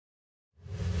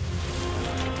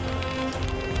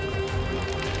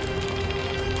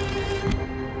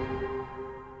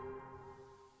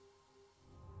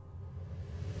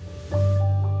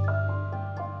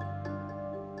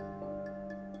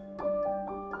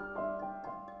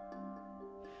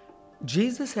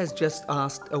Jesus has just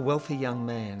asked a wealthy young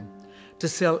man to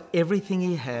sell everything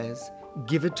he has,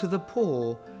 give it to the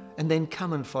poor, and then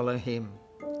come and follow him.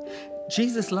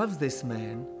 Jesus loves this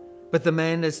man, but the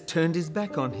man has turned his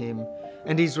back on him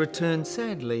and he's returned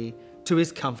sadly to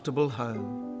his comfortable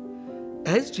home.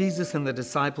 As Jesus and the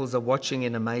disciples are watching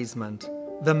in amazement,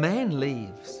 the man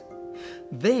leaves.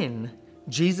 Then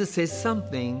Jesus says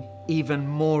something even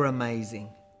more amazing.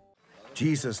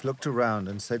 Jesus looked around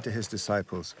and said to his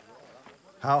disciples,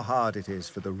 "How hard it is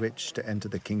for the rich to enter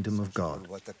the kingdom of God."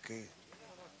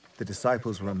 The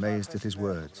disciples were amazed at his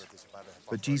words.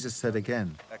 But Jesus said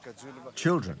again,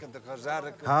 "Children,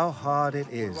 how hard it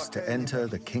is to enter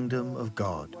the kingdom of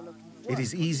God. It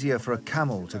is easier for a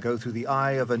camel to go through the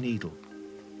eye of a needle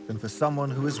than for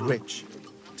someone who is rich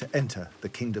to enter the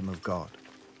kingdom of God."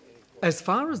 As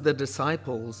far as the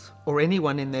disciples or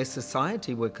anyone in their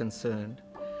society were concerned,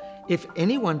 if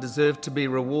anyone deserved to be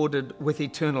rewarded with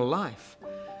eternal life,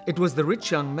 it was the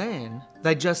rich young man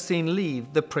they'd just seen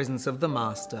leave the presence of the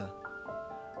Master.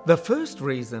 The first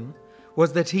reason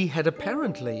was that he had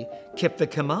apparently kept the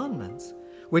commandments,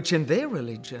 which in their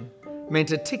religion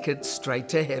meant a ticket straight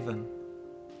to heaven.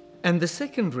 And the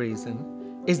second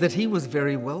reason is that he was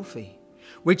very wealthy,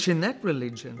 which in that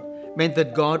religion meant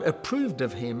that God approved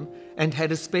of him and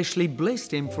had especially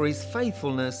blessed him for his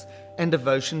faithfulness and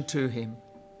devotion to him.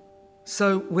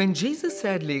 So when Jesus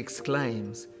sadly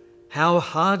exclaims, "How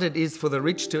hard it is for the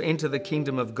rich to enter the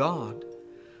kingdom of God,"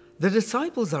 the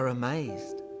disciples are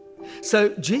amazed. So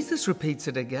Jesus repeats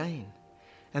it again,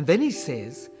 and then he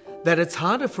says that it's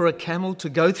harder for a camel to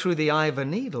go through the eye of a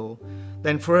needle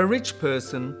than for a rich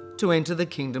person to enter the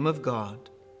kingdom of God.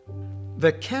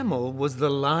 The camel was the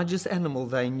largest animal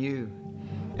they knew,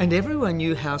 and everyone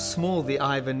knew how small the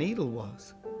eye of a needle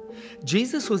was.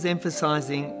 Jesus was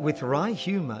emphasizing with wry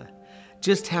humor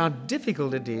just how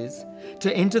difficult it is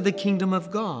to enter the kingdom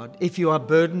of God if you are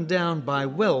burdened down by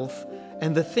wealth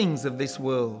and the things of this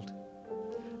world.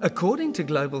 According to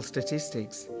global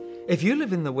statistics, if you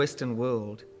live in the Western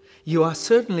world, you are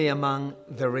certainly among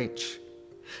the rich.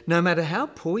 No matter how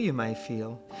poor you may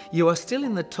feel, you are still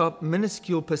in the top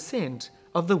minuscule %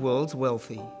 of the world's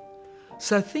wealthy.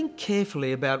 So think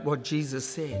carefully about what Jesus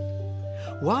said.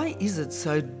 Why is it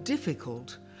so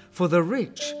difficult for the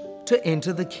rich to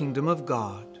enter the kingdom of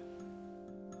God?